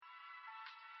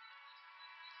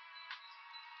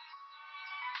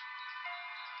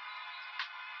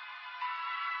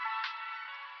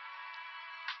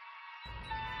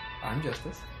I'm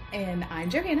Justice. And I'm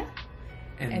Johanna.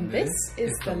 And this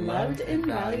is the Loved and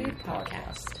Valued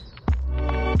Podcast.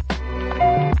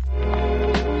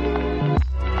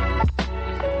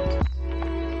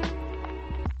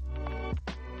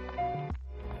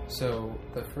 So,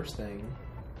 the first thing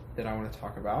that I want to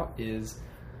talk about is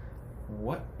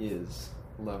what is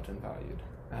loved and valued?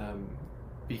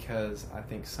 Because I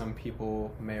think some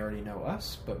people may already know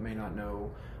us, but may not know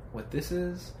what this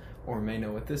is, or may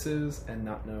know what this is and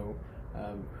not know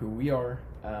who we are.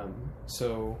 I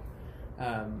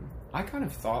kind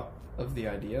of thought of the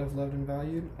idea of loved and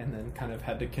valued, and then kind of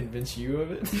had to convince you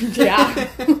of it. Yeah.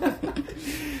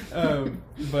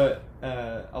 But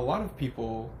a lot of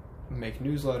people make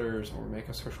newsletters or make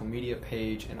a social media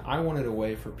page, and I wanted a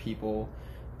way for people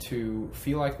to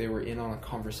feel like they were in on a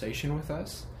conversation with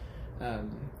us,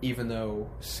 even though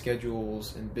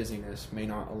schedules and busyness may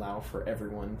not allow for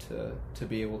everyone to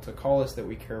be able to call us that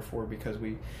we care for, because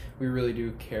we really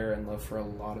do care and love for a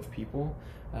lot of people.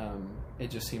 It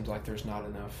just seems like there's not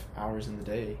enough hours in the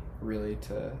day really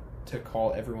to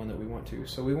call everyone that we want to.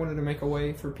 So we wanted to make a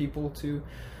way for people to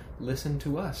listen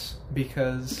to us,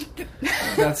 because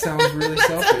that sounds really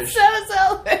selfish. So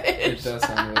selfish. It does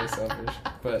sound really selfish,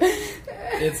 but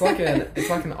it's like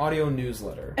an audio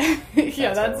newsletter.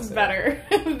 Yeah, that's better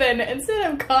than,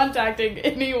 instead of contacting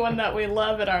anyone that we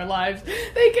love in our lives,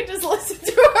 they could just listen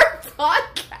to our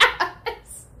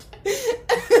podcast.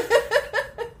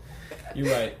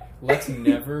 You're right. Let's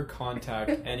never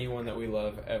contact anyone that we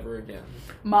love ever again.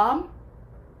 Mom,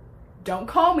 don't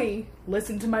call me.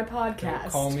 Listen to my podcast.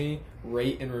 Don't call me.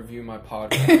 Rate and review my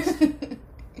podcast.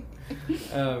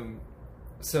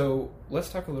 So let's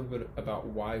talk a little bit about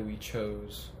why we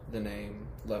chose the name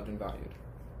Loved and Valued.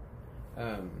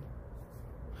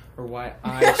 Or why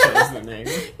I chose the name.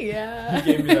 Yeah. You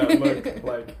gave me that look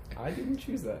like I didn't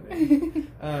choose that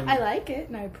name. I like it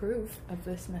and I approve of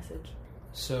this message.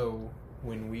 So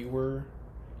when we were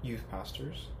youth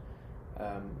pastors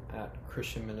at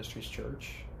Christian Ministries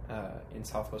Church in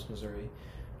Southwest Missouri,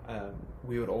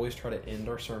 we would always try to end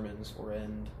our sermons or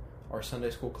end our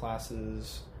Sunday school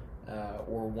classes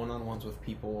or one-on-ones with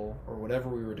people or whatever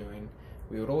we were doing.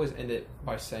 We would always end it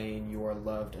by saying, "You are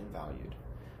loved and valued."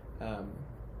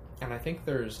 And I think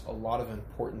there's a lot of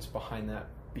importance behind that,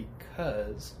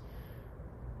 because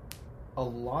a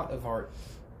lot of our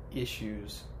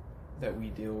issues that we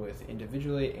deal with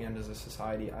individually and as a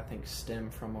society, I think,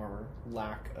 stem from our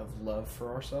lack of love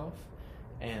for ourselves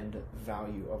and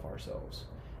value of ourselves,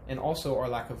 and also our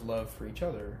lack of love for each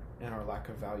other and our lack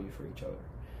of value for each other.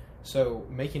 So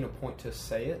making a point to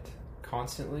say it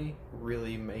constantly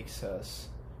really makes us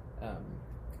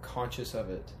conscious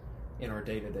of it in our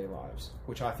day-to-day lives,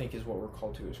 which I think is what we're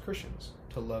called to as Christians,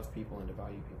 to love people and to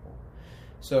value people.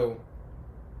 So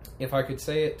if I could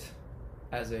say it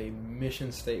as a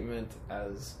mission statement,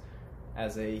 as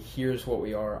a here's what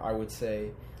we are, I would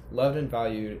say loved and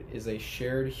valued is a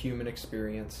shared human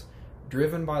experience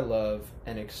driven by love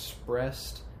and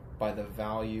expressed by the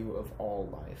value of all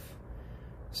life.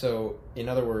 So, in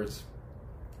other words,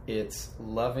 it's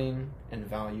loving and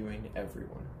valuing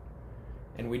everyone.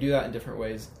 And we do that in different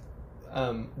ways.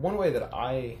 One way that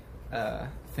I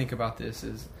think about this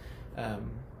is,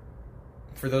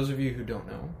 for those of you who don't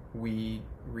know, we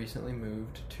recently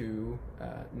moved to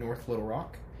North Little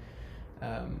Rock.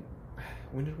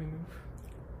 When did we move?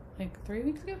 Like 3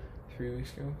 weeks ago? 3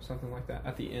 weeks ago, something like that.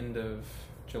 At the end of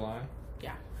July.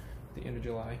 Yeah. At the end of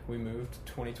July, we moved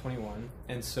 2021.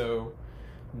 And so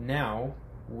now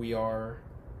we are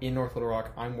in North Little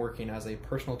Rock. I'm working as a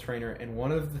personal trainer, and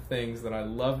one of the things that I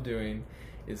love doing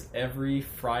is every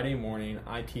Friday morning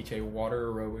I teach a water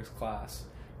aerobics class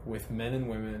with men and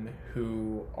women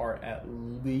who are at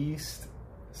least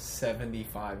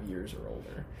 75 years or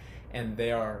older. And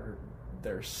they're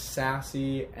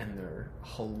sassy and they're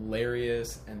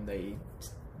hilarious, and they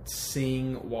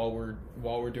sing while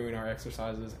we're doing our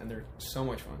exercises, and they're so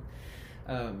much fun.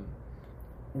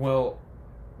 Well,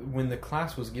 when the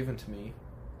class was given to me,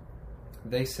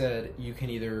 they said you can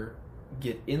either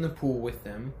get in the pool with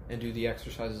them and do the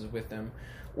exercises with them,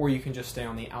 or you can just stay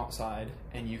on the outside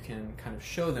and you can kind of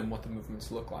show them what the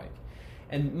movements look like.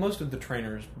 And most of the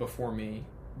trainers before me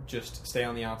just stay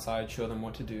on the outside, show them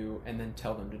what to do, and then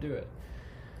tell them to do it.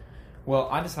 Well,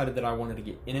 I decided that I wanted to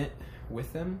get in it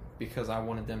with them because I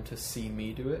wanted them to see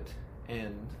me do it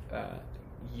and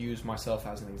use myself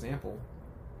as an example.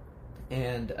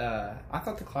 And I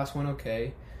thought the class went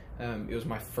okay. It was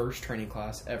my first training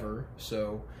class ever,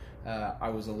 so I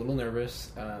was a little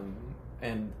nervous,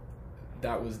 and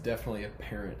that was definitely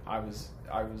apparent. I was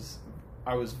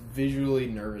visually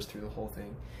nervous through the whole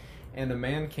thing. And a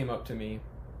man came up to me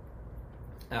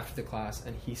after the class,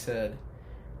 and he said,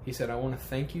 I want to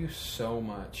thank you so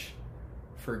much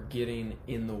for getting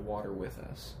in the water with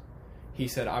us. He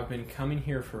said, I've been coming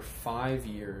here for 5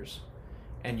 years,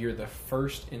 and you're the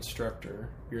first instructor,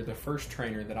 you're the first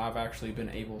trainer that I've actually been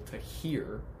able to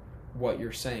hear what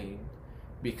you're saying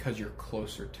because you're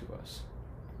closer to us.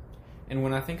 And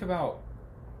when I think about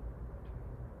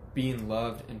being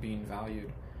loved and being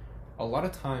valued, a lot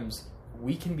of times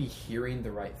we can be hearing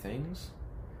the right things,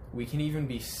 we can even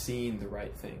be seeing the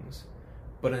right things,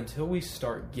 but until we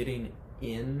start getting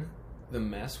in the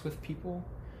mess with people,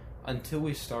 until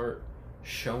we start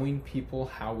showing people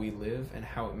how we live and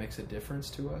how it makes a difference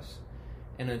to us,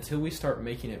 and until we start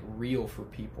making it real for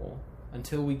people,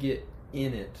 until we get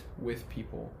in it with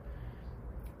people,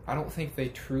 I don't think they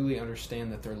truly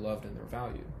understand that they're loved and they're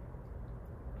valued.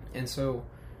 And so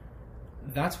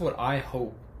that's what I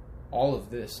hope all of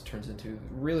this turns into.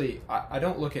 Really, I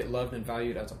don't look at Loved and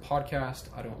Valued as a podcast.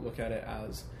 I don't look at it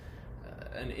as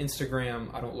an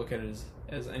Instagram. I don't look at it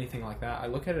as anything like that. I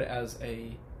look at it as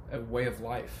a way of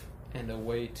life and a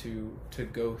way to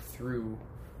go through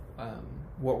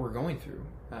what we're going through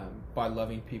by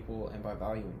loving people and by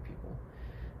valuing people.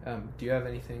 Do you have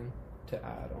anything to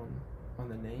add on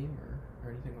the name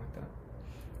or anything like that?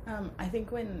 I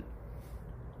think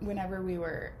whenever we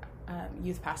were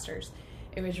youth pastors,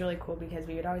 it was really cool because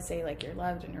we would always say, like, you're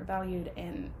loved and you're valued,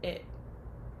 and it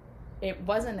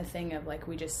wasn't a thing of, like,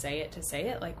 we just say it to say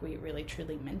it, like, we really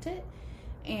truly meant it.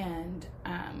 And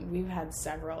we've had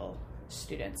several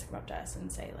students come up to us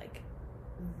and say, like,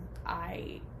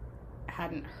 I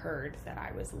hadn't heard that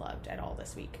I was loved at all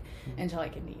this week until I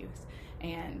came to youth.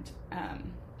 And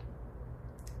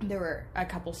there were a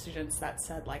couple students that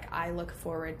said, like, I look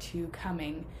forward to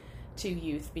coming to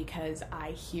youth because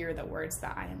I hear the words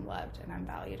that I am loved and I'm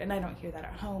valued, and I don't hear that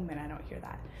at home, and I don't hear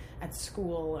that at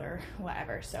school or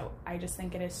whatever. So I just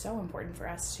think it is so important for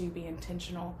us to be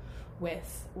intentional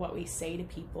with what we say to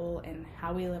people and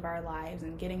how we live our lives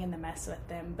and getting in the mess with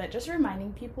them, but just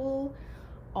reminding people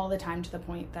all the time to the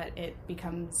point that it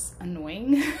becomes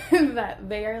annoying that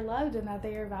they are loved and that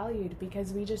they are valued,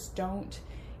 because we just don't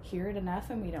hear it enough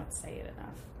and we don't say it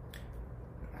enough.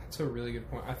 That's a really good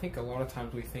point. I think a lot of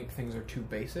times we think things are too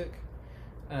basic.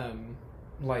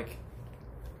 Like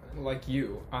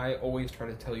you, I always try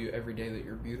to tell you every day that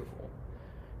you're beautiful.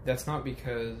 That's not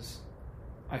because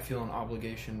I feel an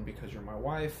obligation because you're my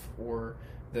wife or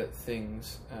that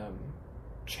things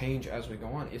change as we go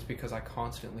on. It's because I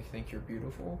constantly think you're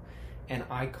beautiful, and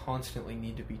I constantly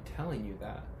need to be telling you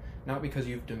that. Not because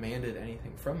you've demanded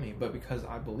anything from me, but because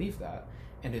I believe that,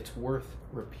 and it's worth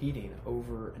repeating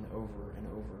over and over and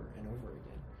over and over again.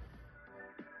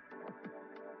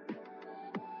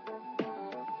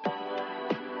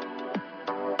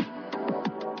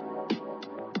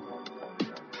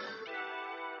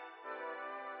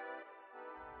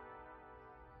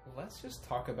 Let's just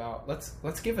talk about,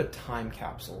 let's give a time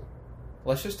capsule.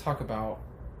 Let's just talk about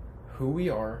who we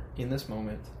are in this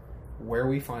moment, where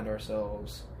we find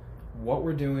ourselves, what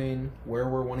we're doing, where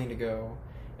we're wanting to go,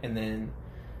 and then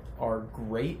our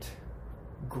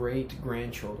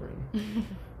great-great-grandchildren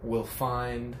will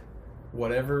find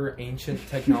whatever ancient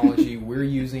technology we're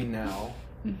using now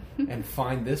and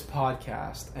find this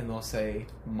podcast, and they'll say,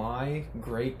 my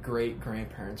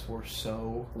great-great-grandparents were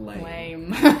so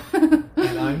lame.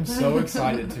 And I'm so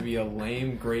excited to be a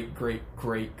lame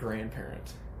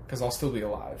great-great-great-grandparent, because I'll still be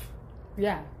alive.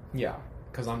 Yeah. Yeah,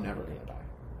 because I'm never going to die.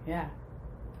 Yeah.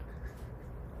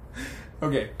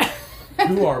 Okay,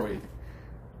 who are we?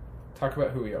 Talk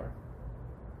about who we are.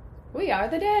 We are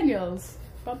the Daniels.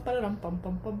 Bum, ba-da-dum, bum,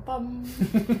 bum, bum, bum.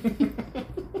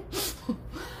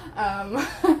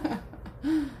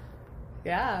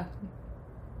 Yeah.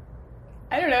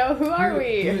 I don't know. Who are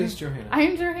we? Who is Johanna?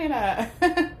 I'm Johanna.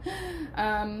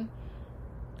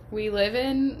 We live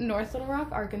in North Little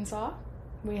Rock, Arkansas.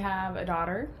 We have a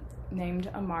daughter named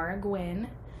Amara Gwynn.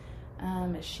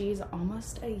 She's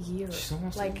almost a year. She's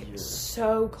almost like, a year.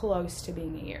 So close to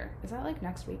being a year. Is that like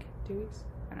next week? 2 weeks?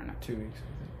 I don't know. 2 weeks,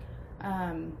 I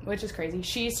think. Which is crazy.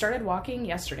 She started walking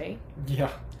yesterday.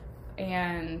 Yeah.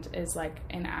 And is like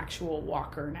an actual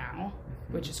walker now,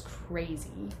 which is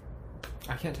crazy.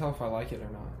 I can't tell if I like it or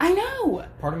not. I know!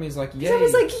 Part of me is like, yay! I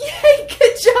was like, yay,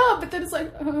 good job! But then it's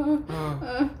like,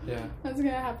 yeah. That's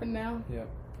gonna happen now. Yeah.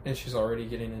 And she's already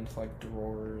getting into like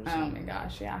drawers. Oh my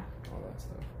gosh, yeah. All that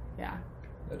stuff. Yeah.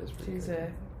 That is pretty She's crazy.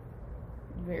 a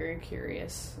very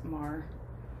curious Mar.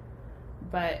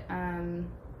 But,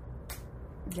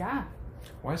 yeah.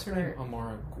 Why is her name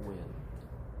Amara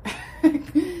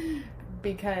Gwynn?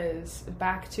 Because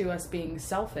back to us being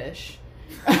selfish.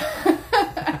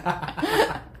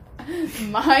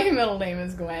 My middle name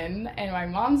is Gwen, and my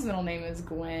mom's middle name is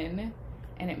Gwen,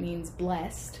 and it means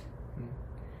blessed.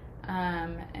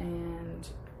 And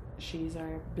she's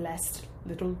our blessed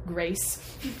little Grace.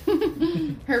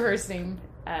 Her first name,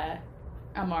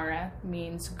 Amara,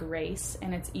 means grace,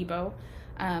 and it's Igbo,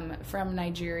 from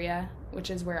Nigeria, which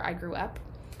is where I grew up.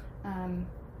 And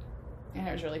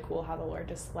it was really cool how the Lord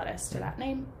just led us to that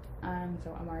name.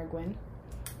 So Amara Gwen,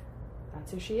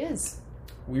 that's who she is.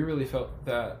 We really felt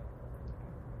that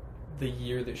the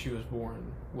year that she was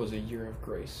born was a year of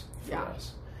grace for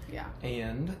us. Yeah.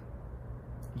 And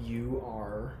you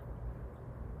are...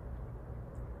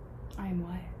 I'm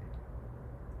what?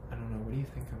 I don't know. What do you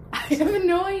think I'm going to I say? have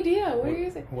no idea. What do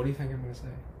you think? What do you think I'm going to say?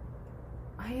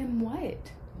 I am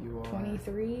what? You are...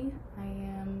 23. I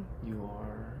am... You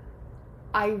are...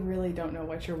 I really don't know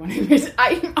what you're wanting me to...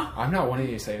 I'm not wanting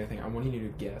you to say anything. I'm wanting you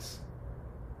to guess.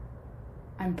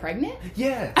 I'm pregnant?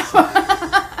 Yes!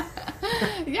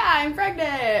 Yeah, I'm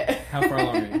pregnant. How far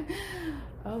along are you?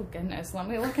 Oh, goodness. Let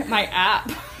me look at my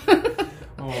app.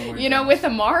 Oh you know, with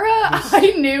Amara,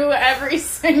 I knew every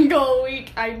single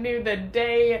week. I knew the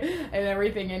day and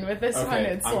everything. And with this one,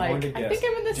 it's I think I'm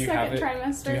in the second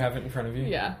trimester. Do you have it in front of you?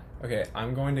 Yeah. Okay,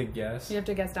 I'm going to guess. You have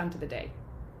to guess down to the day.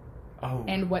 Oh.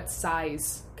 And what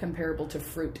size comparable to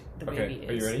fruit the baby is.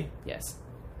 Are you ready? Yes.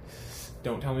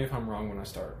 Don't tell me if I'm wrong when I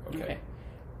start. Okay.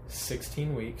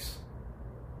 16 weeks.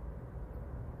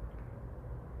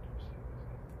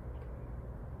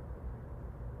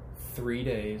 3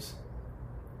 days.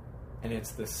 And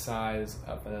it's the size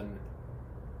of an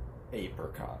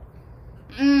apricot.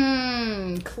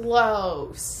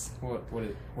 Close. What are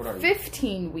you?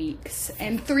 15 weeks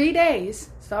and 3 days.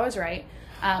 So I was right.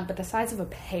 But the size of a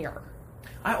pear.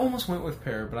 I almost went with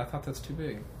pear, but I thought that's too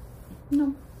big.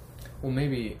 No. Well,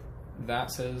 maybe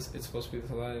that says it's supposed to be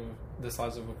the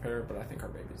size of a pear, but I think our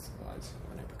baby's the size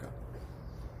of an apricot.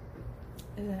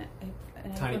 Isn't it?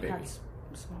 An Tiny apricot's babies.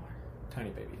 Smaller. Tiny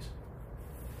babies.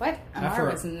 What?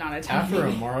 Amara was not a tiny After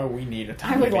baby. Amara, we need a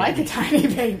tiny I would baby. like a tiny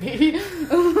baby.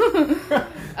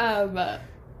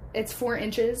 It's 4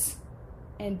 inches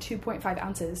and 2.5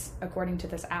 ounces, according to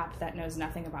this app that knows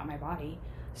nothing about my body.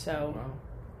 So, Wow.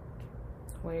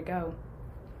 Way to go,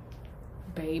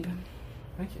 babe.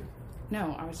 Thank you.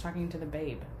 No, I was talking to the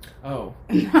babe. Oh.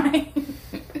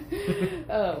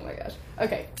 Oh my gosh.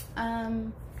 Okay.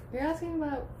 You're asking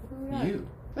about who we are. You.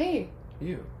 Me.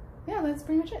 You. Yeah, that's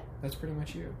pretty much it. That's pretty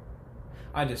much you.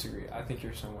 I disagree. I think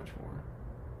you're so much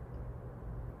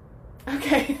more.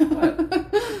 Okay.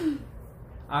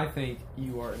 I think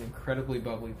you are an incredibly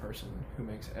bubbly person who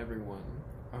makes everyone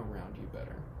around you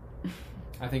better.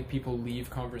 I think people leave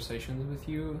conversations with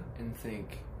you and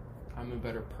think, I'm a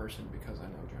better person because I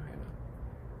know Johanna.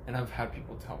 And I've had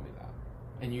people tell me that.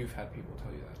 And you've had people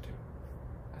tell you that too.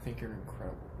 I think you're an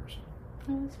incredible person.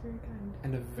 Oh, that's very kind.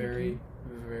 And a very,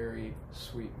 very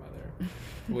sweet mother.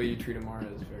 The way you treat Amara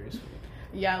is very sweet.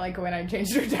 Yeah, like when I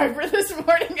changed her diaper this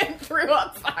morning and threw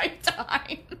up 5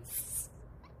 times.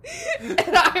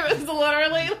 And I was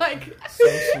literally like, So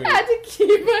sweet. had to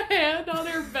keep a hand on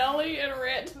her belly and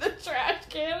ran to the trash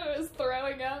can and was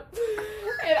throwing up.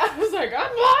 And I was like,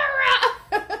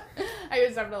 Amara! I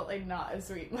was definitely not a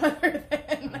sweet mother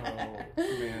then. Oh,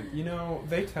 man. You know,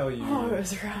 they tell you... Oh, it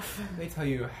was rough. They tell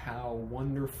you how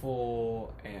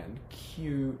wonderful and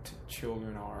cute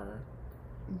children are.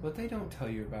 But they don't tell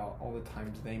you about all the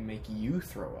times they make you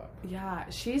throw up. Yeah,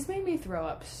 she's made me throw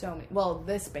up so many... Well,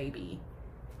 this baby.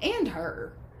 And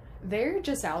her. They're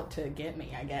just out to get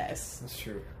me, I guess. That's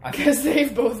true. Because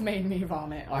they've both made me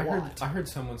vomit a lot. I heard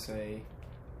someone say...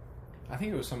 I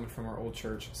think it was someone from our old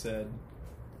church said...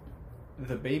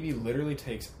 The baby literally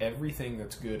takes everything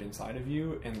that's good inside of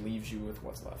you and leaves you with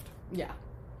what's left. Yeah.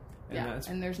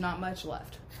 And there's not much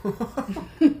left.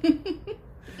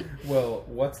 Well,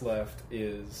 what's left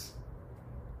is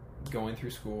going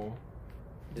through school,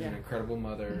 is an incredible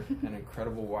mother, an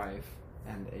incredible wife,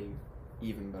 and a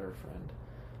even better friend.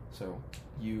 So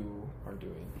you are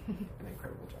doing an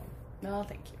incredible job. No,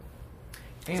 thank you.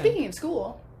 And speaking of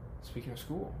school,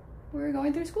 we're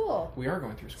going through school. We are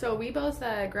going through school. So we both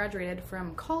graduated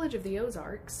from College of the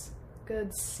Ozarks.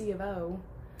 Good C of O.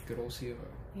 Good old C of O.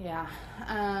 Yeah.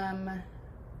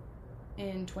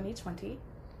 In 2020.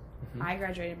 Mm-hmm. I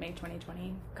graduated May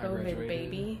 2020. COVID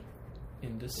baby.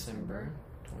 In December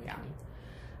 2020. Yeah.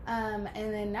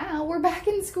 And then now we're back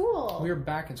in school. We're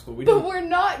back in school. But we're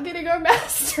not getting our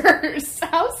masters.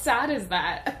 How sad is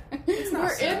that?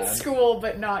 We're in school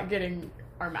but not getting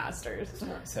our masters. It's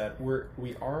not sad.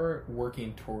 We are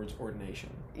working towards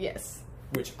ordination. Yes.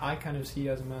 Which I kind of see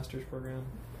as a master's program.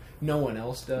 no one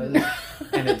else does,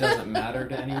 and it doesn't matter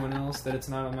to anyone else that it's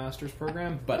not a master's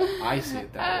program, but I see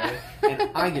it that way, and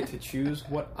I get to choose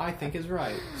what I think is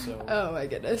right. So. Oh my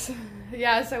goodness.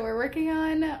 Yeah, so we're working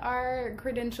on our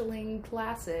credentialing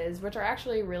classes, which are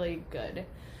actually really good,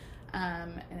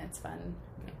 and it's fun.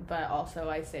 But also,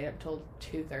 I stayed up till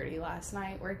 2:30 last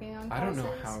night working on classes. I don't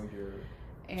know how you're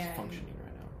functioning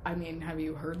right now. I mean, have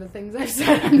you heard the things I've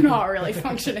said? I'm not really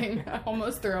functioning. I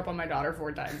almost threw up on my daughter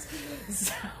 4 times.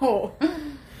 So,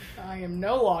 I am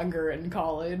no longer in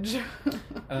college.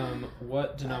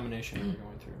 What denomination are you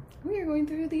going through? We are going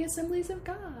through the Assemblies of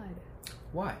God.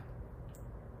 Why?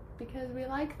 Because we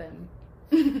like them.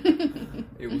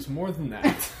 It was more than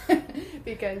that.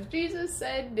 Because Jesus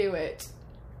said do it.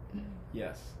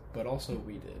 Yes, but also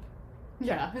we did.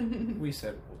 Yeah. We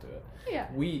said we'll do it. Yeah.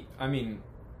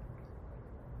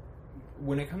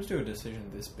 When it comes to a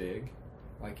decision this big,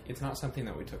 like, it's not something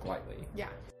that we took lightly. Yeah.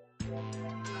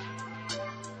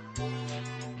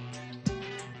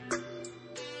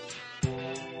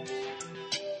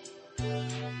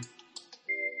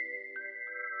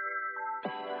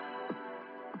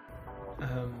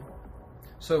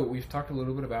 So we've talked a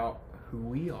little bit about who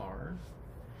we are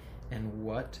and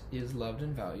what is loved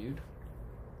and valued.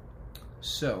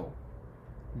 So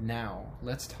now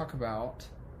let's talk about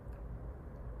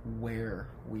where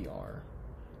we are.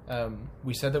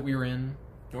 We said that we were in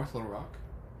North Little Rock.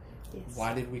 Yes.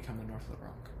 Why did we come to North Little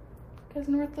Rock? Because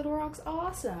North Little Rock's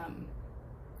awesome.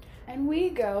 And we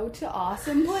go to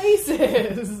awesome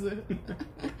places.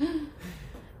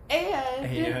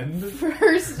 and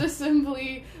First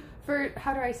Assembly,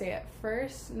 how do I say it?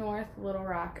 First North Little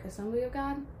Rock Assembly of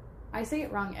God? I say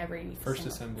it wrong every First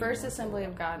Assembly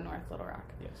of God, North Little Rock.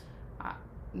 Yes.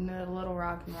 Little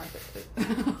Rock, North.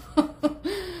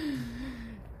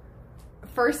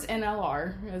 First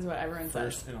NLR is what everyone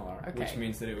says. First NLR, okay. Which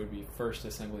means that it would be First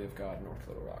Assembly of God, North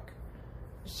Little Rock.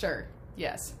 Sure.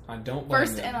 Yes. I don't blame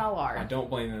First them. NLR. I don't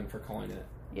blame them for calling it.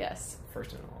 Yes.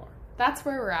 First NLR. That's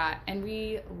where we're at, and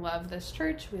we love this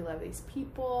church. We love these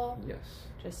people. Yes.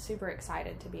 Just super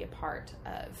excited to be a part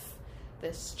of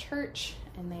this church,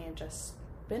 and they have just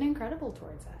been incredible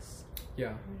towards us.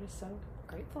 Yeah. We're just so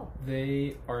grateful.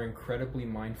 They are incredibly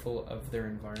mindful of their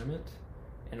environment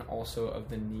and also of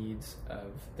the needs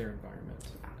of their environment.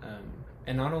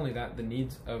 And not only that, the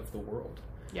needs of the world.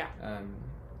 Yeah.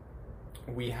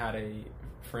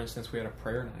 For instance, we had a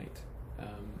prayer night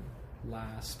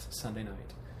last Sunday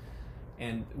night,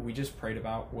 and we just prayed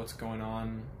about what's going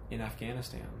on in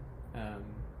Afghanistan. And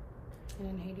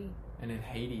in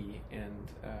Haiti.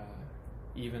 And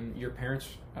even your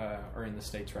parents are in the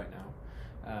States right now.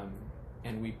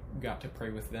 And we got to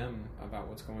pray with them about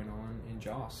what's going on in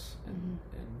Jos and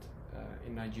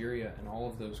in Nigeria and all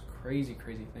of those crazy,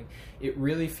 crazy things. It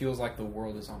really feels like the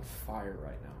world is on fire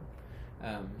right now.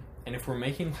 And if we're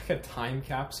making like a time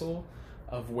capsule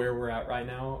of where we're at right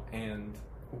now and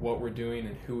what we're doing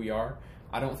and who we are,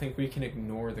 I don't think we can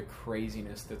ignore the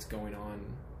craziness that's going on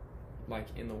like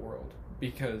in the world.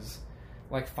 Because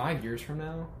like 5 years from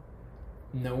now,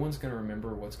 no one's going to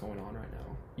remember what's going on right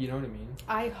now. You know what I mean?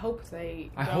 I hope they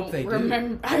do. I hope they don't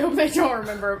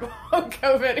remember about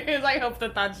COVID, because I hope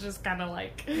that that's just kind of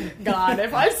like, God,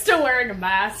 if I'm still wearing a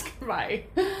mask by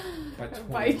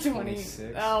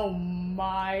 2026. Oh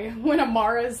my. When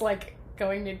Amara's like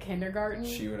going to kindergarten.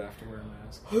 She would have to wear a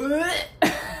mask.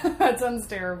 That sounds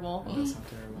terrible. That sounds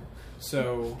terrible.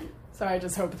 So I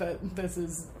just hope that this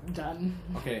is done.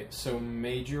 Okay, so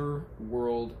major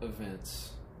world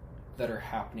events that are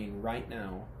happening right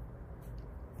now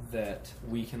that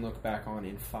we can look back on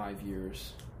in 5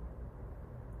 years.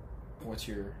 What's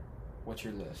your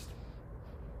list?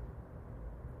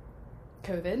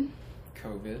 COVID.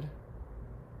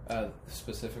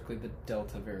 Specifically the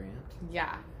Delta variant.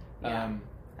 Yeah.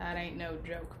 That ain't no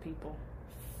joke, people.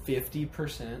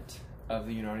 50% of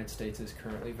the United States is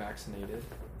currently vaccinated.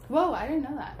 Whoa, I didn't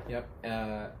know that. Yep.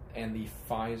 And the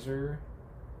Pfizer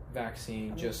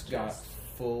vaccine just got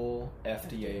full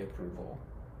FDA approval.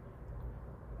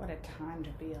 What a time to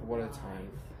be alive. What a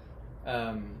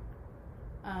time.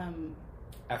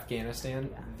 Afghanistan,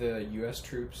 the U.S.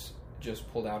 troops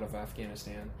just pulled out of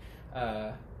Afghanistan.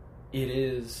 It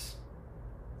is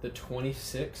the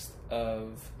 26th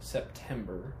of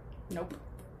September. Nope.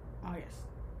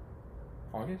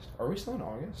 August? Are we still in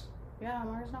August? Yeah,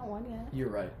 Mars not one yet. You're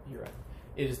right.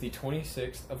 It is the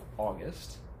 26th of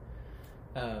August.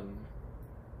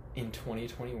 In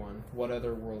 2021. What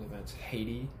other world events?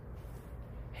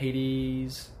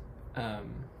 Haiti's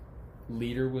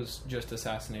leader was just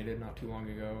assassinated not too long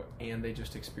ago, and they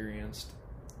just experienced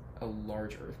a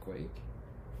large earthquake.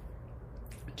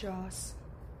 Jos.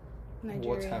 Nigeria.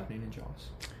 What's happening in Jos?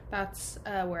 That's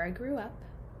where I grew up.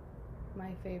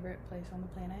 My favorite place on the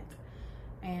planet.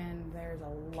 And there's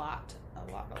a lot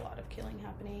of killing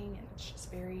happening, and it's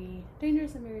just very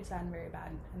dangerous and very sad and very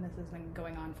bad. And this has been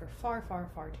going on for far, far,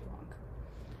 far too long.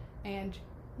 And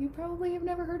you probably have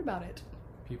never heard about it.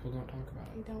 People don't talk about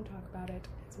it. They don't talk about it.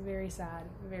 It's very sad,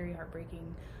 very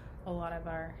heartbreaking. A lot of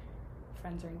our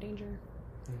friends are in danger.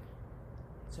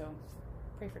 So,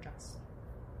 pray for Jos.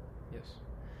 Yes.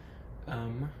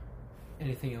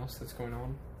 Anything else that's going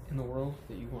on in the world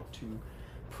that you want to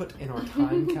put in our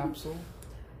time capsule?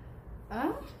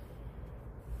 I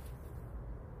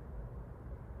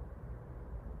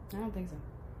don't think so.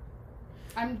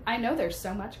 I know there's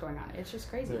so much going on. It's just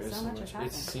crazy. There is so much is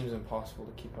happening. It seems impossible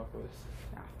to keep up with.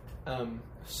 Yeah.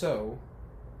 So,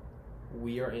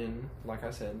 we are in, like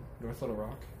I said, North Little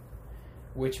Rock,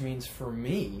 which means for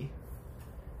me,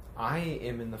 I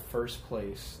am in the first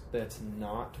place that's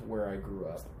not where I grew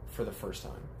up for the first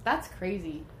time. That's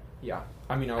crazy. Yeah.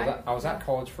 I mean, I was at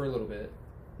college for a little bit.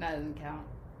 That doesn't count.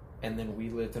 And then we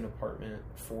lived in an apartment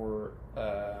for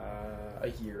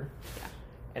a year. Yeah.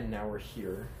 And now we're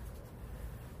here.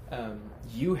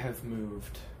 You have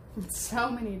moved so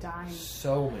many times.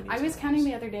 So many times. I was counting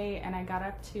the other day, and I got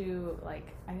up to, like,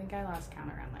 I think I lost count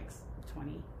around, like,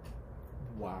 20.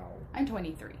 Wow. I'm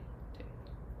 23, too.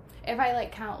 If I,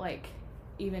 like, count, like,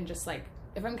 even just, like,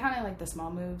 if I'm counting, like, the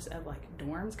small moves of, like,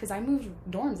 dorms, because I moved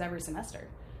dorms every semester.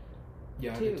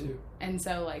 Yeah, I did too. And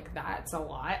so, like, that's a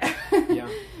lot. Yeah.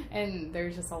 And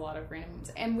there's just a lot of random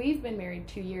moves. And we've been married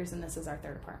 2 years, and this is our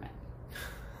third apartment.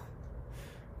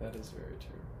 That is very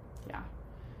true. Yeah.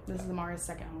 This is Amara's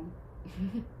second home.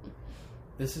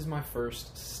 This is my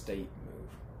first state move.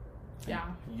 Yeah.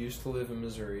 I used to live in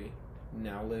Missouri,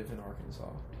 now live in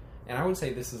Arkansas. And I would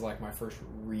say this is like my first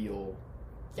real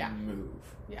move.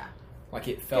 Yeah. Like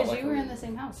it felt like... Because you were in the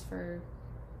same house for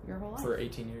your whole life. For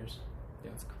 18 years. Yeah.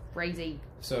 It's crazy.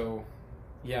 So,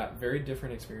 yeah, very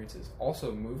different experiences.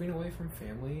 Also, moving away from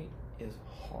family is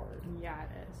hard. Yeah,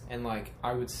 it is. And like,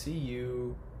 I would see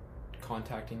you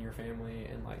contacting your family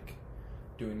and like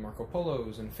doing Marco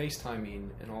Polos and FaceTiming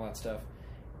and all that stuff,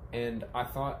 and I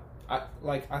thought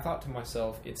to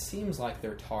myself, it seems like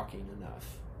they're talking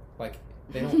enough, like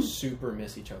they don't super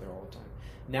miss each other all the time.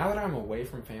 Now that I'm away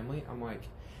from family, I'm like,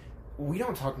 we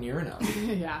don't talk near enough.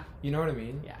 Yeah, you know what I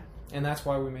mean? Yeah. And that's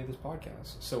why we made this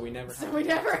podcast, so we never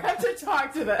have to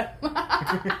talk to them.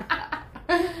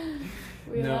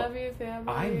 We love you,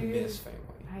 family. I miss family.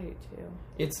 I do too.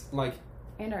 It's like...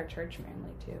 And our church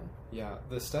family, too. Yeah,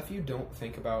 the stuff you don't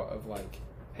think about of like,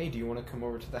 hey, do you want to come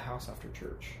over to the house after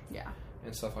church? Yeah.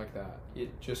 And stuff like that.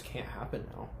 It just can't happen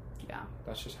now. Yeah.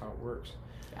 That's just how it works.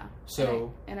 Yeah.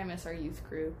 So... And I miss our youth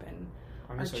group and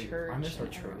I miss our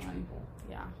church people.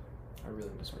 Yeah. I really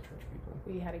miss our church people.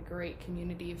 We had a great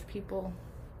community of people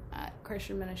at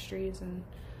Christian Ministries, and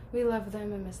we love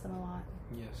them and miss them a lot.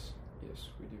 Yes. Yes,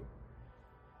 we do.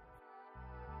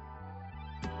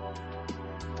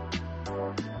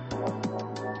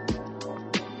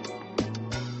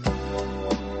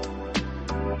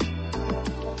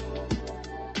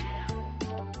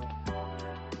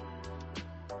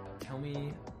 Tell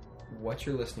me what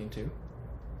you're listening to,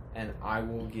 and I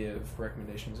will give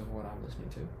recommendations of what I'm listening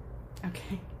to.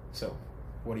 Okay. So,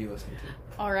 what are you listening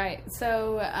to? All right.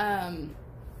 So,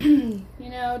 you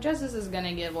know, Justice is going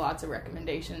to give lots of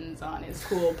recommendations on his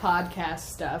cool podcast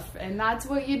stuff, and that's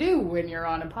what you do when you're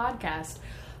on a podcast.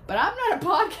 But I'm not a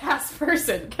podcast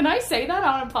person. Can I say that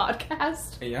on a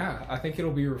podcast? Yeah, I think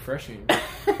it'll be refreshing.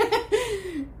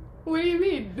 What do you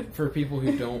mean? For people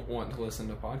who don't want to listen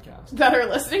to podcasts. That are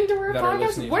listening to our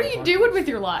podcast? What are you doing with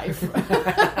your life?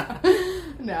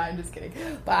 No, I'm just kidding.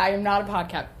 But I am not a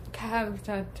podcast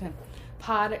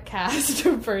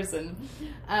person.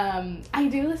 I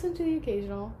do listen to the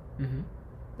occasional. Mm-hmm.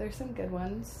 There's some good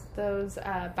ones. Those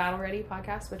Battle Ready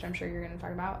podcasts, which I'm sure you're going to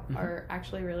talk about, are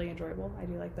actually really enjoyable. I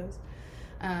do like those.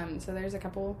 So there's a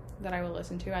couple that I will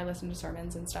listen to. I listen to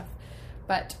sermons and stuff.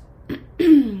 But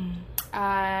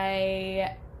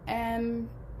I am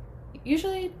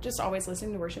usually just always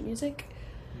listening to worship music.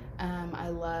 I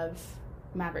love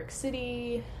Maverick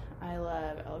City. I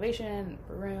love Elevation,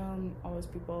 Upper Room, all those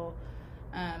people.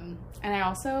 And I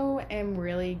also am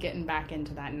really getting back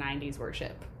into that 90s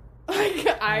worship. Like,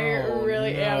 I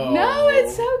really am. No,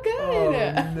 it's so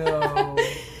good. Oh, no.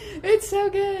 It's so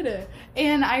good.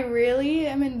 And I really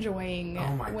am enjoying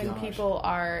when gosh. people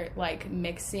are, like,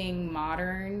 mixing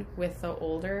modern with the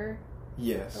older.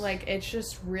 Yes. Like, it's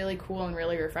just really cool and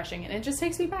really refreshing. And it just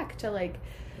takes me back to, like,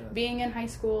 being in high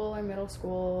school or middle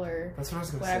school or that's what I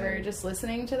was gonna whatever. say. Just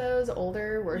listening to those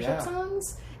older worship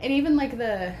songs. And even, like,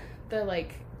 the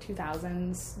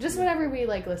 2000s, just whatever we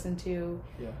like listened to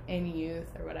Yeah. in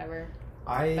youth or whatever.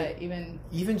 But even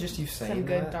just you saying some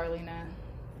good that, Darlena.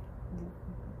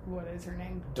 What is her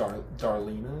name?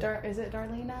 Darlena. Is it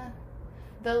Darlena?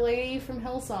 The lady from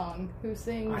Hillsong who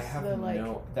sings I have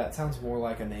that sounds more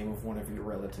like a name of one of your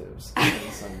relatives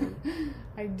than someone.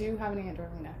 I do have an Aunt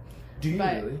Darlena. Do you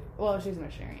really? Well, she's a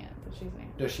missionary aunt, but she's an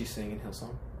aunt. Does she sing in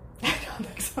Hillsong? I don't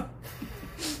think so.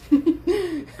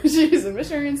 She's a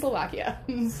missionary in Slovakia.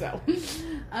 So,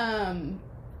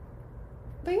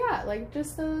 but yeah, like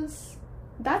just those.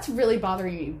 That's really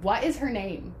bothering me. What is her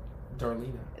name?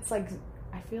 Darlena. It's like,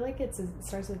 I feel like it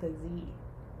starts with a Z.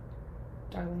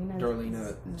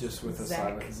 Darlena, just with a Zach.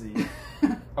 silent Z.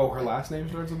 Oh, her last name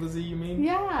starts with a Z, you mean?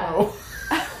 Yeah. Oh.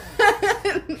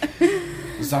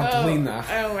 Zadlina.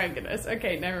 Oh my goodness.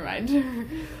 Okay, never mind.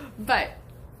 But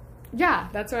yeah,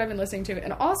 that's what I've been listening to.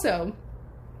 And also,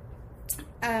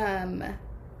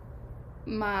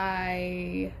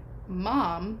 my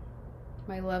mom,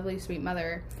 my lovely sweet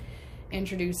mother,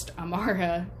 introduced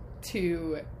Amara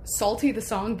to Salty the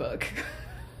Songbook.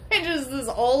 It's just this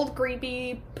old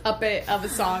creepy puppet of a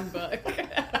songbook.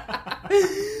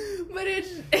 But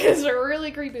it's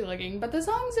really creepy looking. But the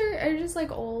songs are just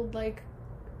like old like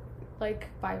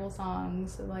Bible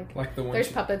songs. Like the one there's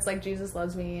puppets like Jesus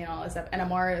Loves Me and all that stuff. And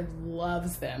Amara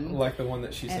loves them. Like the one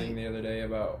that she sang the other day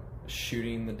about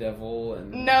shooting the devil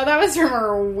and... No, that was from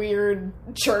her weird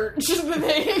church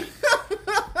thing.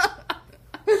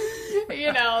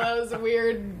 You know, those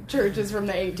weird churches from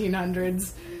the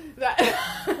 1800s.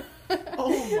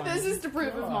 This is to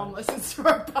prove if Mom listens to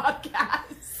our podcast.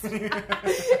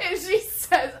 And she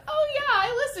says, oh yeah,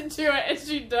 I listened to it, and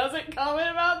she doesn't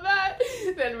comment about that,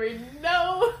 then we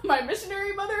know my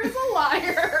missionary mother is a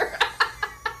liar.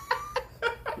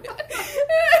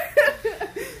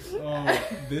 Oh,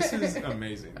 this is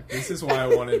amazing. This is why I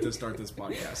wanted to start this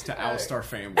podcast, to oust our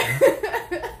family.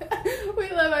 We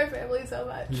love our family so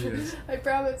much. Yes. I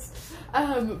promise.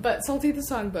 But Salty the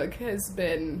Songbook has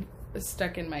been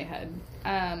stuck in my head.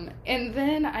 And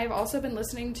then I've also been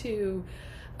listening to,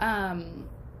 so I'm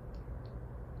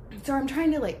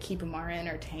trying to like keep Amara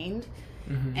entertained,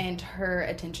 and her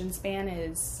attention span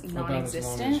is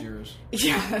non-existent. About as long as yours.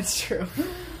 Yeah, that's true.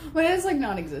 But it's like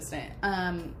non-existent.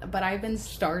 But I've been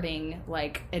starting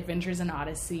like Adventures in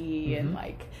Odyssey and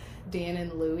like Dan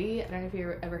and Louie. I don't know if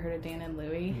you've ever heard of Dan and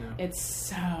Louie. No. It's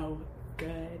so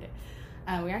good.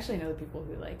 We actually know the people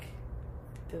who like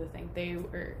do the thing. They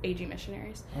were AG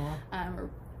missionaries. Were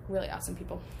really awesome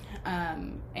people.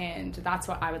 And that's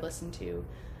what I would listen to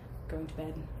going to bed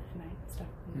at night and stuff.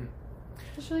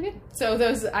 It's really good. So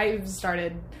I've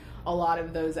started a lot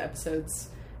of those episodes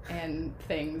and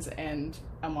things, and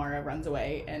Amara runs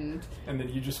away, and then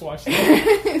you just watch them.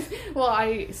 Well,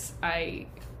 I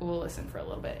will listen for a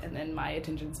little bit, and then my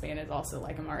attention span is also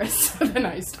like Amara's, so then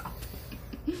I stop.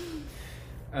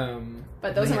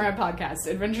 But those are our podcasts: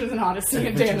 Adventures in Odyssey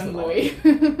and Dan and Louie.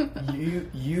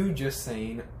 You just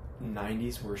saying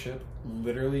 90s worship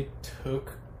literally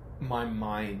took my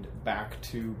mind back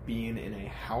to being in a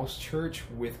house church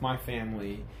with my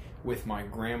family, with my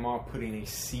grandma putting a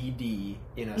CD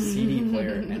in a CD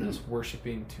player and us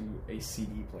worshiping to a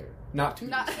CD player. Not to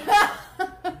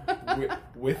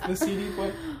with the CD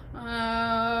player?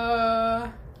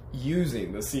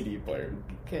 Using the CD player.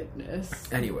 Goodness.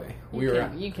 Anyway,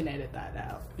 you can edit that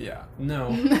out. Yeah.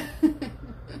 No.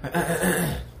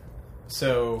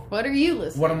 So, what are you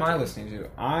listening to? What am I listening to?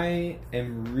 I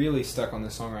am really stuck on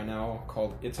this song right now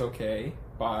called It's Okay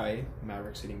by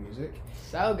Maverick City Music.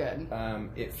 So good.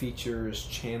 It features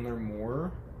Chandler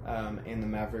Moore and the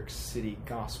Maverick City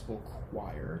Gospel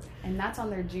Choir. And that's on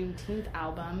their Juneteenth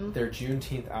album. Their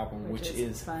Juneteenth album, which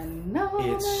is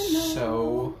phenomenal. It's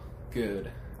so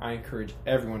good. I encourage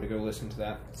everyone to go listen to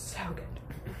that. So good.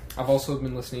 I've also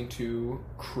been listening to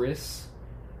Chris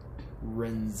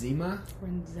Renzema.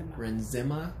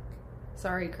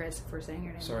 Sorry, Chris, for saying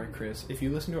your name. Sorry, Chris. If you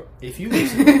listen to the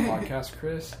podcast,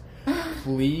 Chris,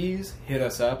 please hit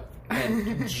us up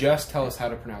and just tell us how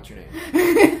to pronounce your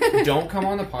name. Don't come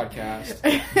on the podcast.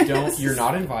 You're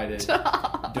not invited.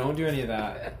 Don't do any of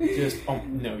that. Just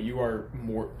no. You are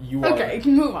more. You are. Okay,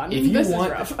 move on. If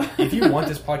you want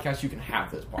this podcast, you can have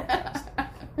this podcast.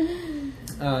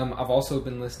 I've also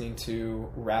been listening to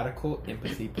Radical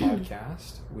Empathy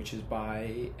Podcast, which is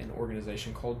by an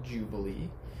organization called Jubilee,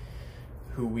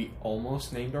 who we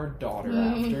almost named our daughter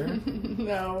after.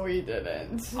 No, we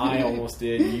didn't. I almost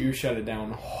did. You shut it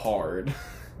down hard.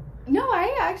 No,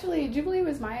 Jubilee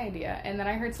was my idea, and then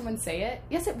I heard someone say it.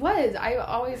 Yes, it was. I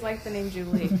always liked the name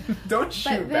Jubilee. Don't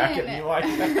shoot back at me like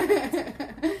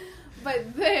that.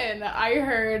 But then I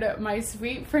heard my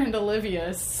sweet friend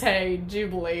Olivia say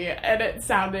Jubilee, and it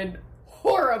sounded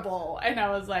horrible. And I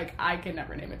was like, I can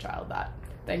never name a child that.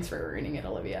 Thanks for ruining it,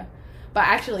 Olivia. But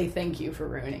actually, thank you for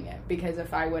ruining it. Because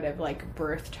if I would have, like,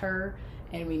 birthed her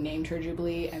and we named her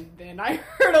Jubilee, and then I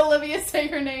heard Olivia say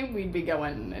her name, we'd be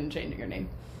going and changing her name.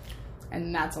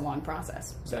 And that's a long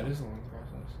process. So. That is a long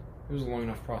process. It was a long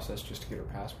enough process just to get her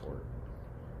passport.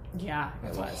 Yeah,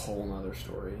 That's it was. a whole nother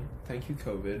story. Thank you,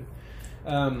 COVID.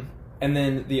 And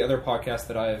then the other podcast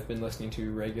that I've been listening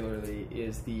to regularly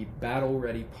is the Battle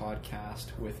Ready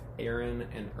podcast with Aaron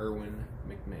and Erwin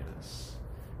McManus.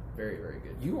 Very, very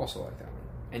good. You also like that one.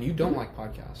 And you don't like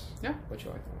podcasts. Yeah. But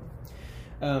you like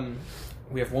that one.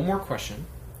 We have one more question,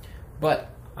 but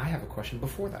I have a question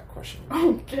before that question.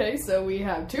 Okay, so we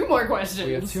have 2 more questions.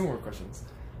 We have 2 more questions.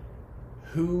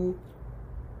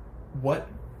 What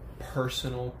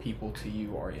personal people to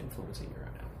you are influencing you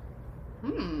right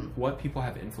now? What people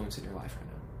have influence in your life right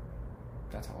now?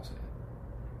 That's how I'll say it.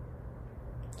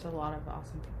 There's a lot of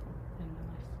awesome people in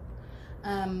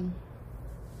my life.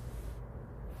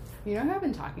 You know who I've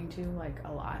been talking to, like,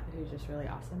 a lot, who's just really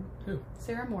awesome? Who?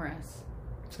 Sarah Morris.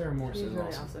 Sarah Morris She's is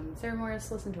really awesome. Sarah Morris,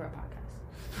 listen to our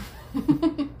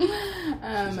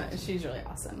podcast. She's really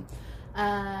awesome.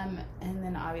 And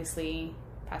then obviously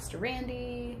Pastor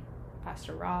Randy,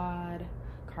 Pastor Rod,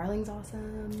 Carling's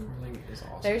awesome. Carling is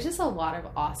awesome. There's just a lot of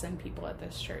awesome people at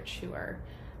this church who are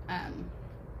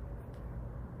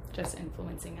just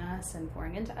influencing us and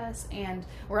pouring into us. And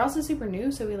we're also super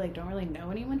new, so we like don't really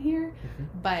know anyone here.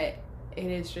 Mm-hmm. But it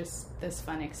is just this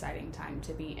fun, exciting time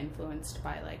to be influenced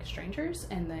by like strangers,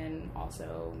 and then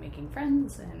also making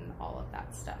friends and all of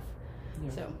that stuff.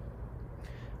 Yeah. So,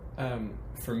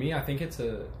 for me, I think it's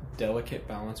a delicate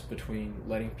balance between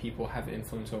letting people have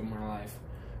influence over my life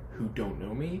who don't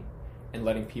know me, and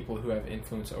letting people who have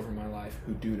influence over my life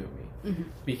who do know me. mm-hmm.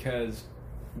 Because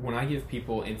when I give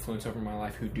people influence over my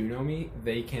life who do know me,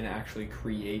 they can actually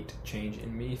create change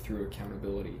in me through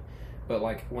accountability. But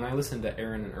like when I listen to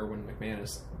Aaron and Erwin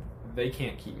McManus, they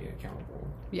can't keep me accountable.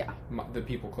 Yeah. The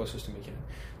people closest to me can.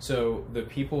 So the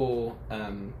people,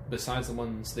 besides the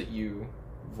ones that you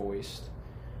voiced,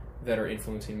 that are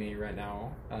influencing me right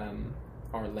now,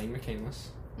 are Lane McCandless.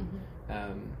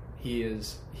 Mm-hmm. He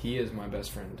is my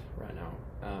best friend right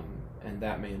now, and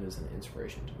that man is an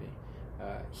inspiration to me.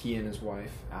 He and his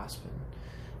wife Aspen,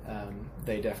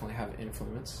 they definitely have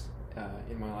influence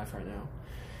in my life right now.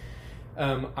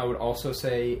 I would also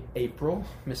say April,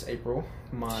 Miss April,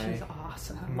 She's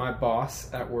awesome. my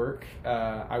boss at work.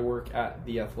 I work at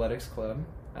the athletics club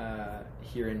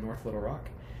here in North Little Rock.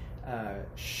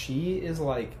 She is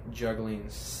like juggling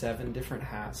 7 different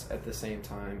hats at the same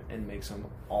time and makes them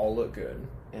all look good,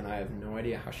 and I have no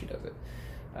idea how she does it.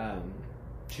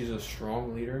 She's a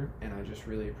strong leader, and I just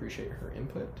really appreciate her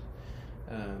input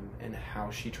and how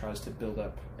she tries to build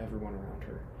up everyone around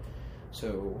her.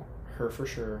 So her for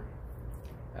sure.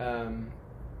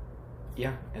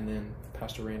 Yeah, and then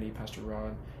Pastor Randy, Pastor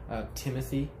Rod,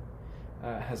 Timothy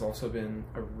has also been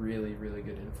a really, really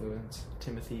good influence.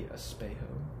 Timothy Espejo.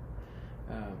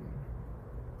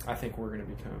 I think we're going to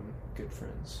become good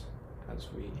friends as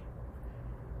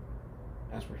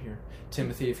we're here.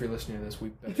 Timothy, if you're listening to this, we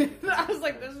better. I was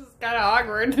like, this is kind of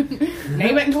awkward.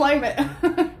 Name it and claim it.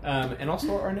 And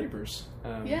also our neighbors.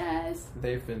 Yes.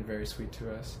 They've been very sweet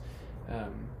to us.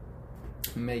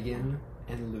 Megan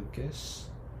and Lucas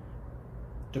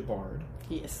DeBard.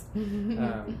 Yes.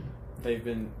 They've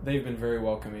been very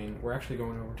welcoming. We're actually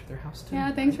going over to their house tonight.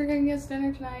 Yeah, thanks for cooking us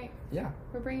dinner tonight. Yeah.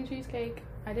 We're bringing cheesecake.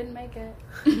 I didn't make it.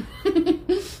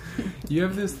 You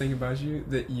have this thing about you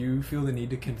that you feel the need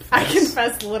to confess. I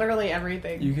confess literally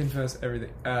everything. You confess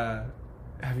everything.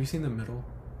 Have you seen The Middle?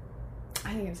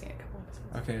 I think I've seen a couple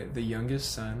episodes. Okay, the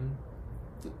youngest son,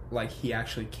 like, he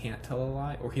actually can't tell a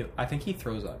lie, or I think he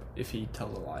throws up if he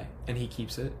tells a lie, and he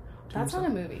keeps it to That's himself.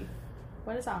 on a movie.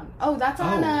 What is that on? Oh, that's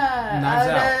on Knives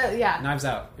Out. Yeah. Knives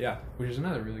Out, yeah, which is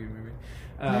another really good movie.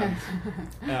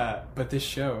 But this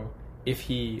show, if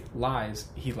he lies,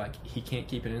 he can't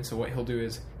keep it in. So what he'll do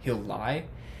is he'll lie,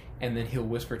 and then he'll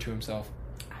whisper to himself,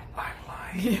 "I'm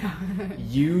lying." Yeah.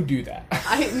 You do that.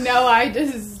 I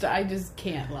just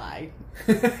can't lie.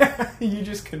 You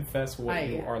just confess what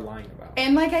you are lying about.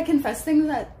 And like I confess things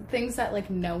that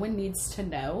like no one needs to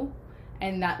know,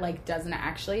 and that like doesn't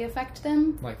actually affect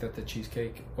them. Like that the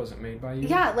cheesecake wasn't made by you?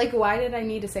 Yeah, like why did I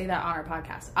need to say that on our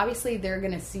podcast? Obviously they're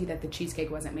going to see that the cheesecake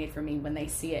wasn't made for me when they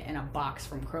see it in a box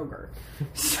from Kroger.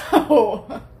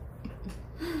 So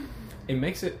It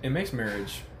makes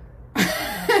marriage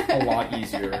a lot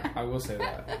easier. I will say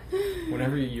that.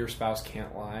 Whenever your spouse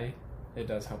can't lie, It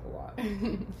does help a lot.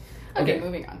 Okay,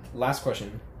 moving on. Last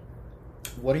question.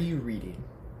 What are you reading?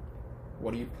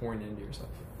 What are you pouring into yourself?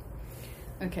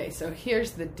 Okay, so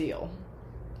here's the deal.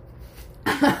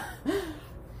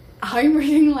 I'm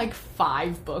reading like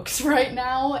 5 books right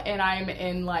now, and I'm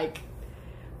in like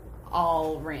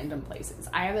all random places.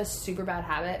 I have a super bad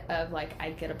habit of like,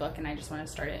 I get a book and I just want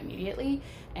to start it immediately,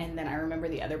 and then I remember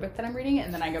the other book that I'm reading,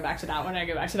 and then I go back to that one, I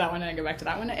go back to that one, and I go back to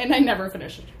that one, and I never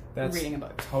finish reading a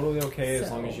book. Totally okay as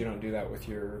So- long as you don't do that with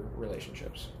your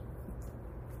relationships.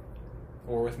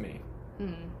 Or with me.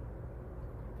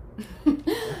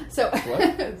 So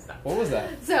What? What was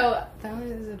that? So that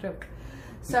was a joke.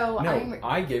 So No,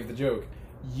 I gave the joke.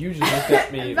 You just looked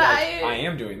at me But like I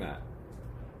am doing that.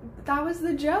 that was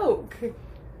the joke.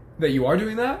 That you are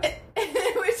doing that?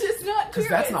 Which is not true. 'Cause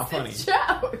that's It's not a funny.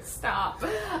 joke. Stop.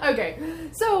 Okay.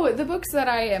 So the books that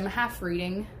I am half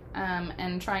reading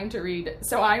and trying to read.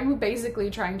 So I'm basically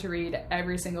trying to read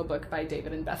every single book by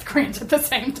David and Beth Grant at the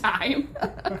same time.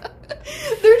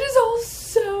 They're just all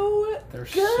so They're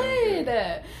so good.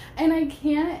 good. And I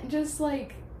can't just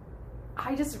like,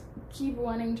 I just keep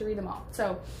wanting to read them all.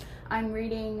 So I'm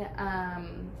reading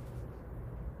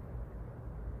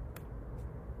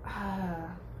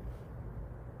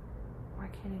why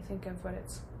can't I think of what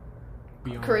it's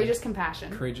Beyond Courageous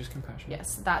Compassion. Courageous Compassion.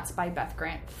 Yes, that's by Beth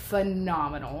Grant.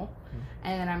 Phenomenal.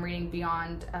 And then I'm reading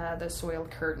Beyond the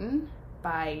Soiled Curtain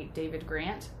by David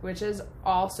Grant, which is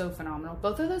also phenomenal.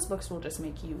 Both of those books will just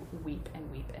make you weep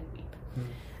and weep and weep.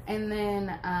 And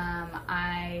then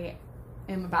I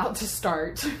am about to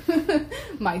start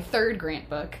my 3rd Grant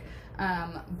book,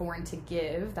 Born to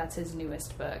Give. That's his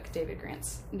newest book, David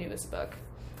Grant's newest book.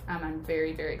 I'm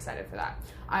very, very excited for that.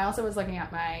 I also was looking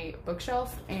at my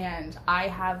bookshelf, and I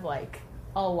have like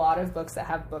a lot of books that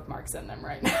have bookmarks in them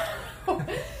right now.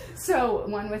 So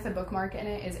one with a bookmark in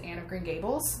it is Anne of Green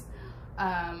Gables,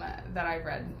 that I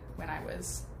read when I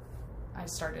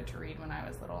started to read when I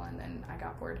was little, and then I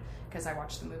got bored because I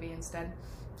watched the movie instead.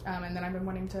 And then I've been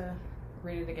wanting to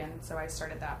read it again, so I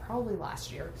started that probably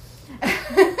last year.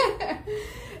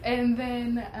 And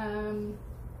then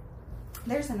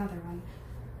there's another one.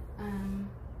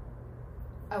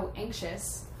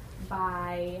 Anxious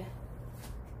by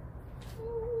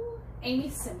Amy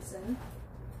Simpson.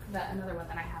 Another one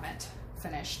that I haven't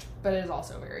finished, but it is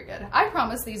also very good. I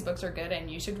promise these books are good and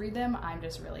you should read them. I'm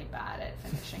just really bad at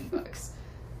finishing books.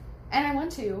 And I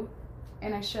want to,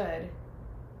 and I should,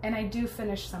 and I do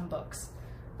finish some books,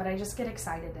 but I just get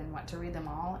excited and want to read them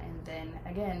all, and then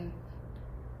again,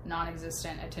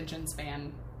 non-existent attention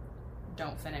span,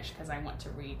 don't finish because I want to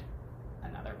read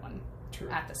another one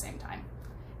at the same time.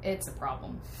 It's a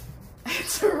problem.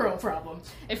 It's a real problem.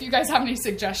 If you guys have any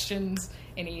suggestions,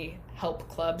 any help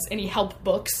clubs, any help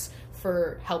books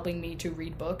for helping me to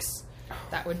read books,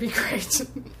 that would be great.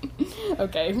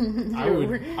 Okay.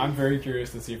 I'm very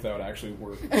curious to see if that would actually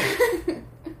work.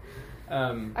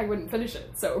 I wouldn't finish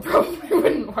it, so it probably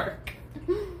wouldn't work.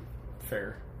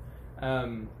 Fair.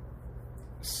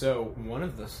 So one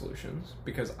of the solutions,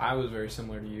 because I was very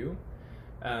similar to you,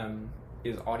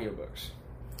 is audiobooks.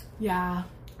 Yeah.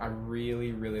 I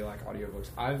really, really like audiobooks.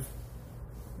 I've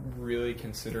really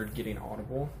considered getting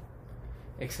Audible,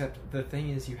 except the thing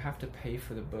is you have to pay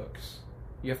for the books.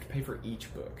 You have to pay for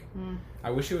each book.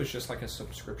 I wish it was just like a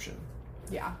subscription.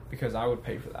 Yeah. Because I would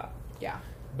pay for that. Yeah.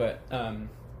 But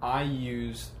I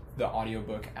use the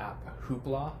audiobook app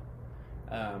Hoopla,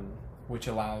 which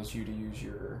allows you to use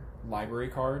your library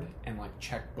card and like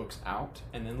check books out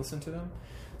and then listen to them.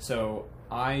 So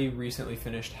I recently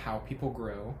finished How People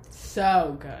Grow.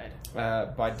 So good.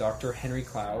 By Dr. Henry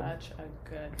Cloud. Such a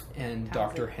good. And Townsend.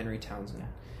 Dr. Henry Townsend.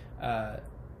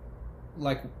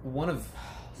 Like one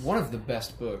of the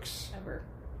best books Ever.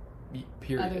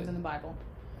 period. Other than the Bible.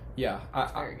 Yeah.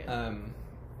 Very good.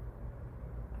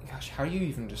 Gosh, how do you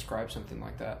even describe something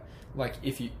like that? Like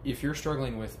if you're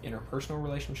struggling with interpersonal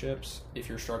relationships, if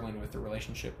you're struggling with the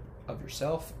relationship of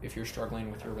yourself, if you're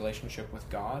struggling with your relationship with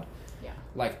God, Yeah.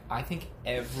 like I think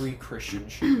every Christian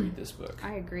should read this book.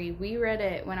 I agree. We read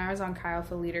it when I was on Chi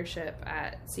Alpha Leadership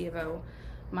at C of O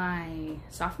my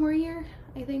sophomore year,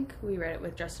 I think. We read it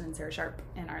with Justin and Sarah Sharp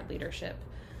in our leadership.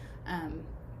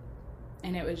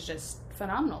 And it was just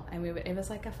phenomenal. And it was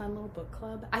like a fun little book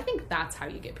club. I think that's how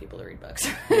you get people to read books,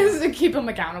 is to keep them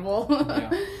accountable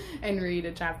and read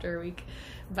a chapter a week.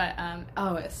 But,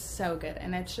 it's so good.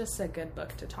 And it's just a good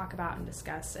book to talk about and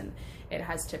discuss. And it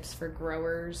has tips for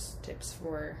growers, tips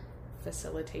for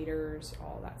facilitators,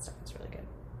 all that stuff. It's really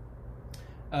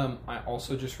good. I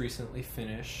also just recently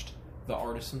finished The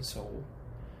Artisan Soul,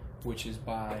 which is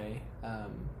by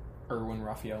Erwin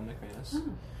Raphael McManus.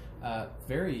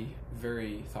 Very,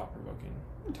 very thought-provoking.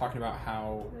 Talking about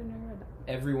how I never read that.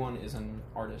 everyone is an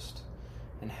artist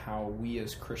and how we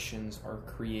as Christians are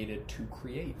created to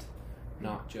create,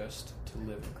 not just to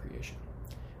live in creation.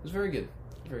 It was very good.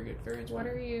 Very good. Very inspiring.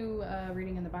 What are you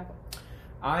reading in the Bible?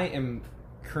 I am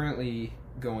currently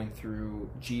going through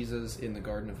Jesus in the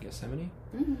Garden of Gethsemane.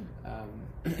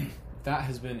 Mm-hmm. That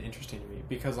has been interesting to me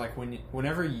because, like,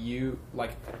 whenever you,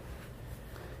 like,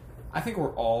 I think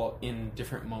we're all in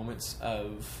different moments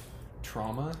of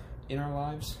trauma in our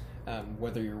lives,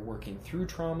 whether you're working through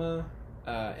trauma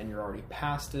and you're already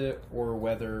past it, or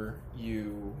whether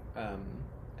you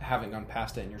haven't gone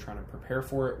past it and you're trying to prepare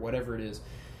for it, whatever it is.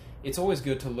 It's always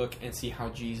good to look and see how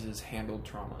Jesus handled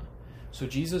trauma. So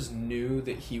Jesus knew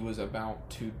that he was about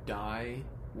to die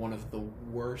one of the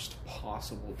worst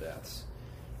possible deaths.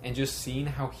 And just seeing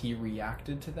how he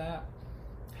reacted to that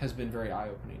has been very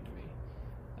eye-opening to me.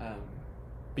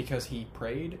 Because he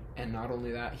prayed, and not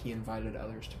only that, he invited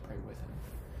others to pray with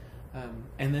him.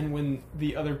 And then when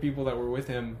the other people that were with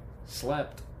him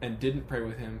slept and didn't pray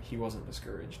with him, he wasn't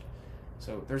discouraged.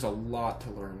 So there's a lot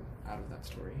to learn out of that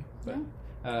story. But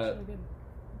Really good.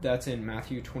 that's in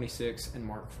Matthew 26 and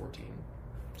Mark 14.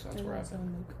 So that's where I've Also been.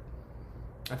 in Luke.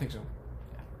 I think so.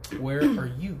 Where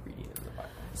are you reading in the Bible?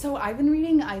 So I've been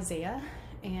reading Isaiah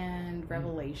and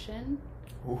Revelation.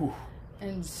 Ooh.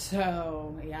 And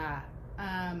so, yeah.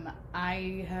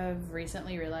 I have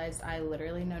recently realized I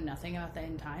literally know nothing about the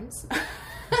end times. And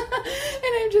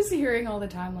I'm just hearing all the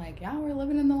time, like, yeah, we're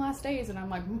living in the last days. And I'm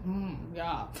like,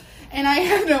 yeah. And I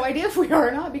have no idea if we are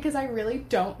or not because I really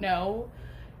don't know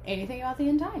anything about the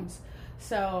end times.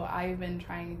 So I've been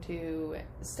trying to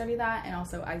study that. And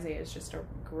also Isaiah is just a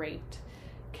great,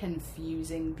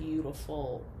 confusing,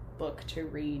 beautiful book to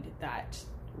read that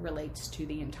relates to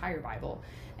the entire Bible.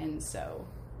 And so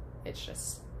it's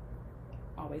just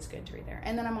always good to read there.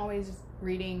 And then I'm always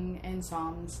reading in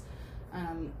Psalms.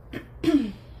 And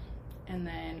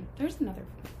then there's another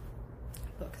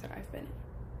book that I've been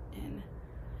in.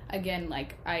 Again,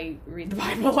 like, I read the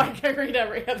Bible like I read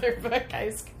every other book.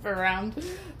 I skip around.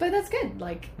 But that's good.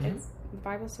 Like, it's the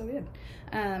Bible's so good.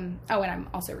 And I'm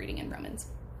also reading in Romans.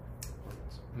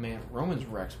 Man, Romans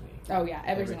wrecks me. Oh, yeah,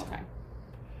 every Every single time.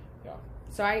 Yeah.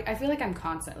 So I feel like I'm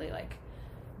constantly, like,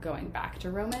 going back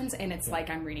to Romans, and it's like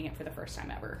I'm reading it for the first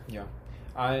time ever. Yeah.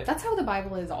 That's how the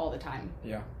Bible is all the time.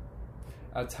 Yeah.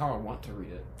 That's how I want to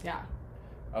read it. Yeah.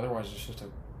 Otherwise, it's just a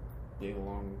big,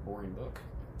 long, boring book.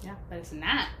 Yeah, but it's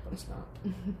not. But it's not.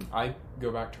 I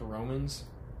go back to Romans,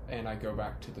 and I go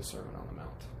back to the Sermon on the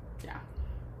Mount. Yeah.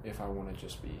 If I want to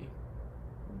just be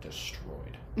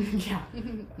destroyed. Yeah.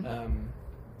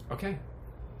 Okay.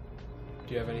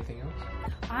 Do you have anything else?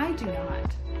 I do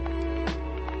not.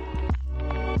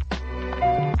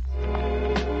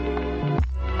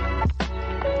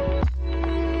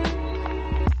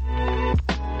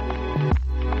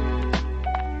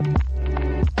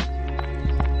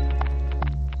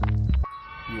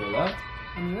 You are loved.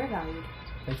 And you are valued.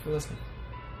 Thanks for listening.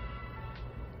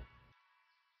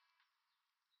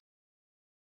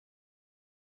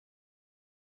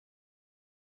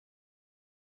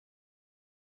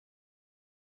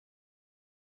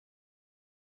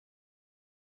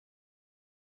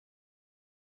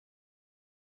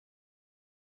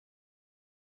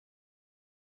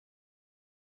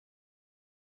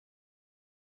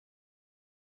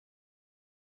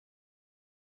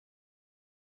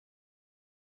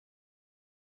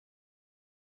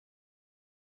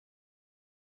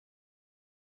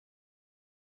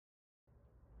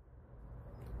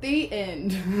 The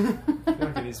end. I feel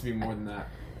like it needs to be more than that.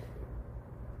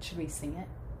 Should we sing it?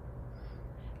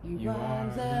 You are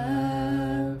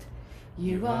loved.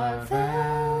 You are are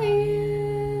valued.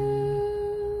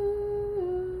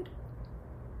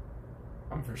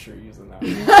 I'm for sure using that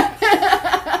one.